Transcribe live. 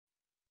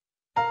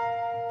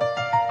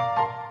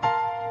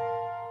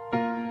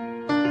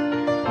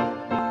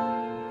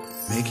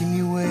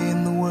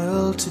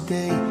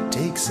day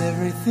takes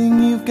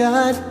everything you've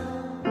got.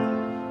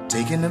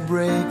 Taking a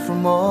break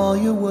from all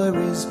your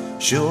worries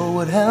sure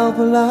would help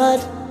a lot.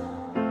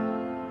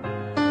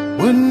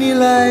 Wouldn't you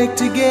like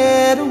to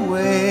get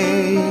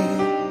away?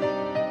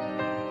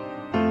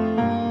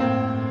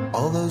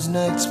 All those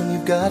nights when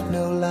you've got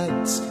no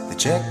lights, the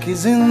check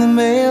is in the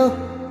mail,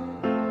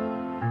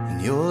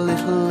 and your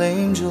little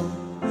angel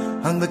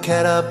hung the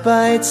cat up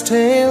by its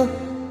tail,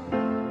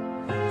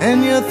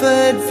 and your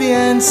third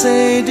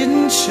fiancé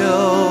didn't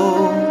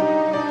show.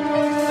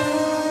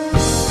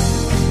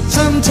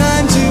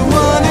 Sometimes you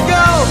wanna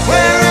go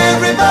where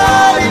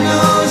everybody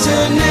knows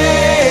your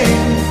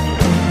name,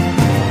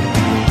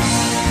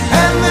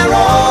 and they're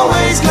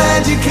always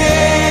glad you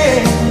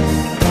came.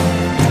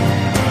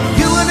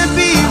 You wanna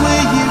be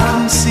where you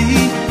can see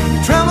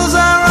your troubles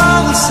are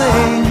all the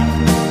same.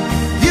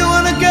 You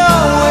wanna go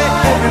where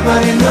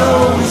everybody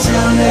knows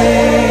your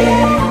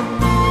name.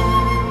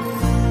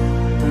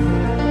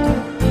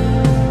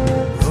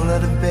 Roll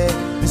out of bed,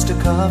 Mr.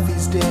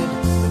 Coffee's dead,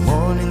 the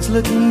morning's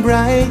looking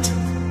bright.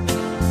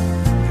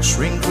 Your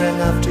shrink ran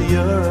off to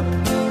Europe,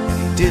 and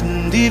he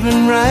didn't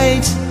even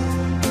write.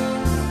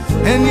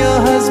 And your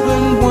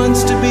husband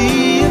wants to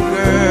be a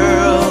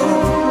girl.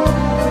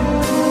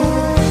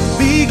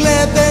 Be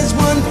glad there's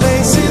one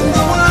place in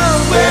the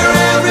world where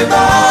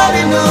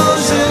everybody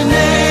knows your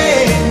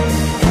name,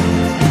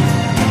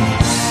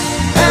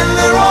 and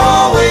they're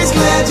always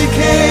glad you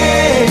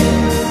came.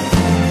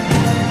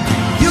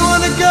 You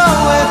wanna go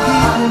where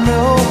people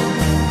know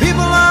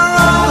people are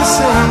all the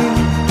same.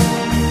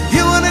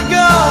 You wanna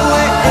go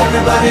where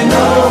everybody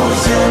knows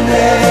your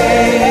name.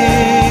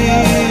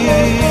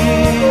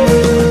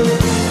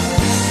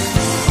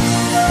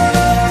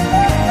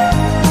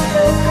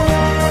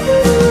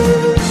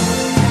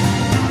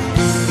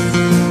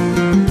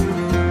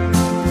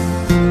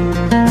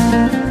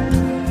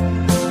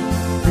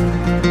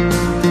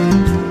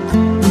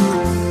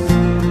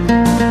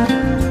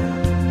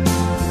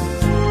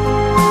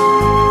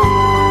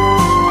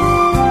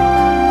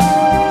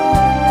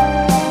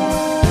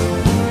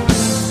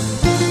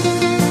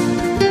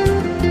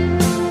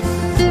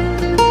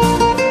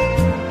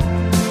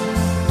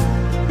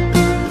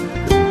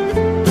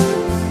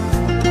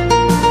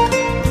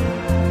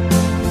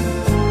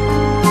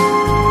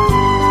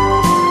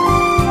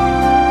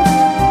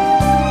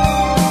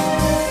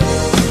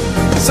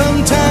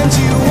 Sometimes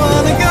you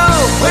wanna go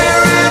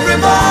where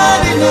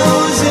everybody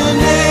knows your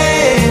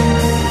name,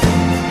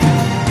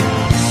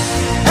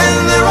 and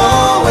they're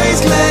always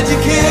glad you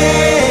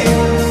came.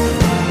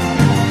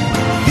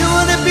 You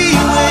wanna be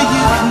where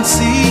you can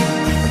see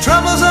your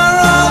troubles are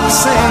all the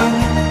same.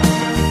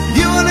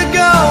 You wanna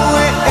go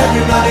where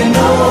everybody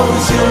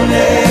knows your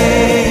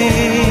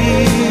name,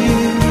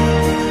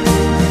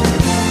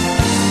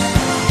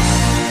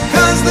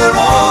 'cause they're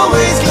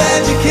always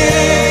glad you came.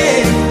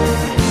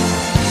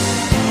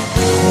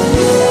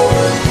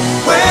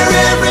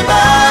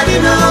 Everybody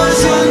knows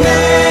your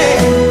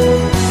name,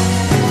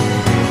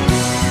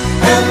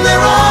 and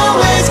they're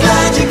always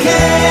glad you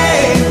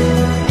came.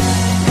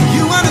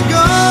 You wanna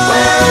go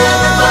where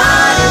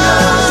everybody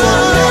knows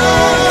your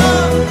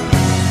name,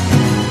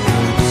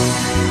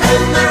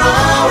 and they're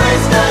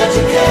always glad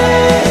you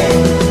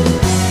came.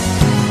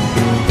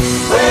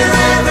 Where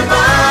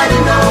everybody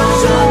knows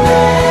your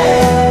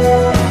name,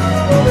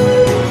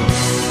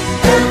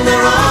 and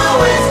they're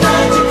always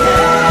glad you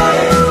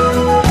came.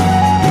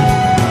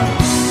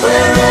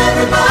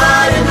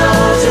 Everybody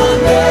knows your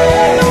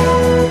name,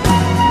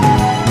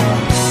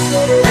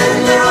 and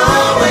they're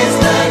always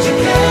glad you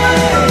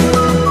came.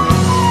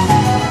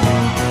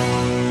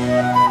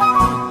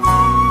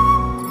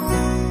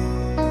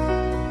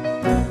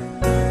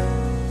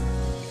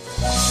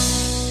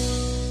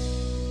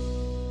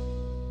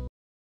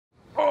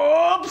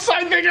 Oops, I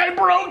think I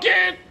broke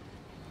it!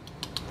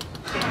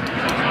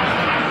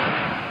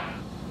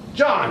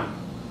 John,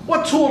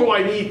 what tool do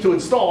I need to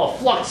install a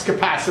flux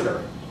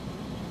capacitor?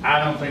 I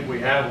don't think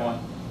we have one.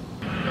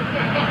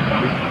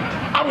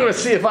 I'm going to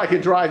see if I can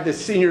drive this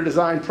senior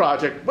design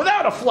project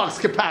without a flux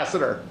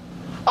capacitor.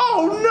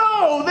 Oh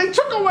no, they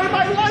took away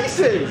my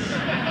license!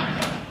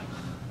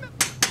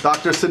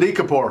 Dr. Sadiq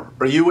Kapoor,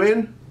 are you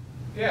in?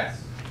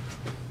 Yes.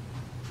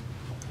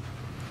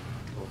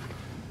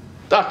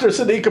 Dr.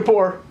 Sadiq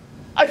Kapoor,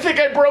 I think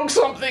I broke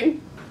something.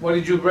 What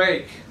did you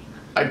break?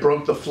 I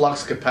broke the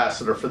flux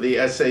capacitor for the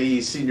SAE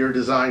senior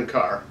design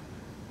car.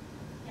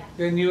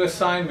 Your new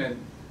assignment.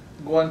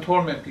 Go and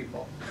torment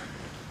people.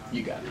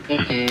 You got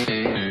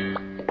it.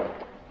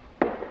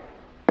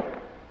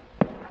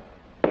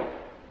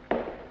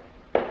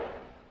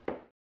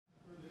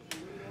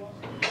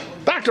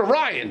 Dr.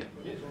 Ryan,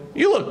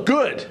 you look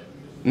good.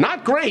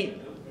 Not great,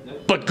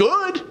 but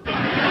good.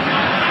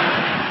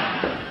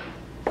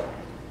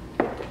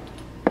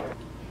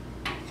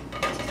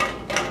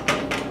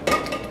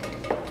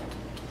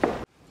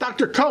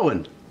 Dr.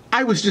 Cohen,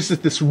 I was just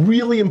at this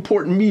really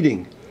important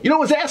meeting. You know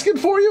what's asking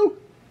for you?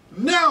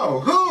 No,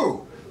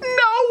 who?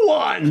 No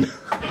one!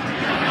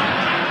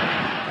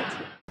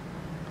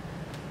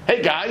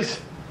 Hey guys,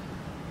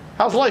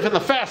 how's life in the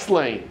fast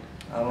lane?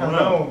 I don't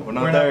know. We're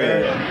not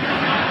there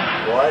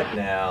yet. What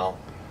now?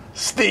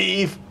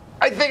 Steve,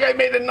 I think I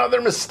made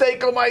another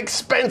mistake on my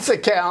expense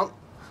account.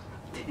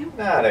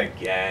 Not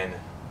again.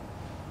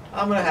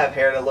 I'm gonna have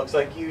hair that looks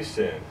like you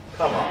soon.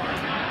 Come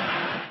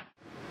on.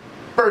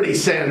 Bernie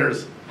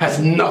Sanders has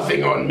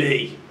nothing on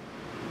me.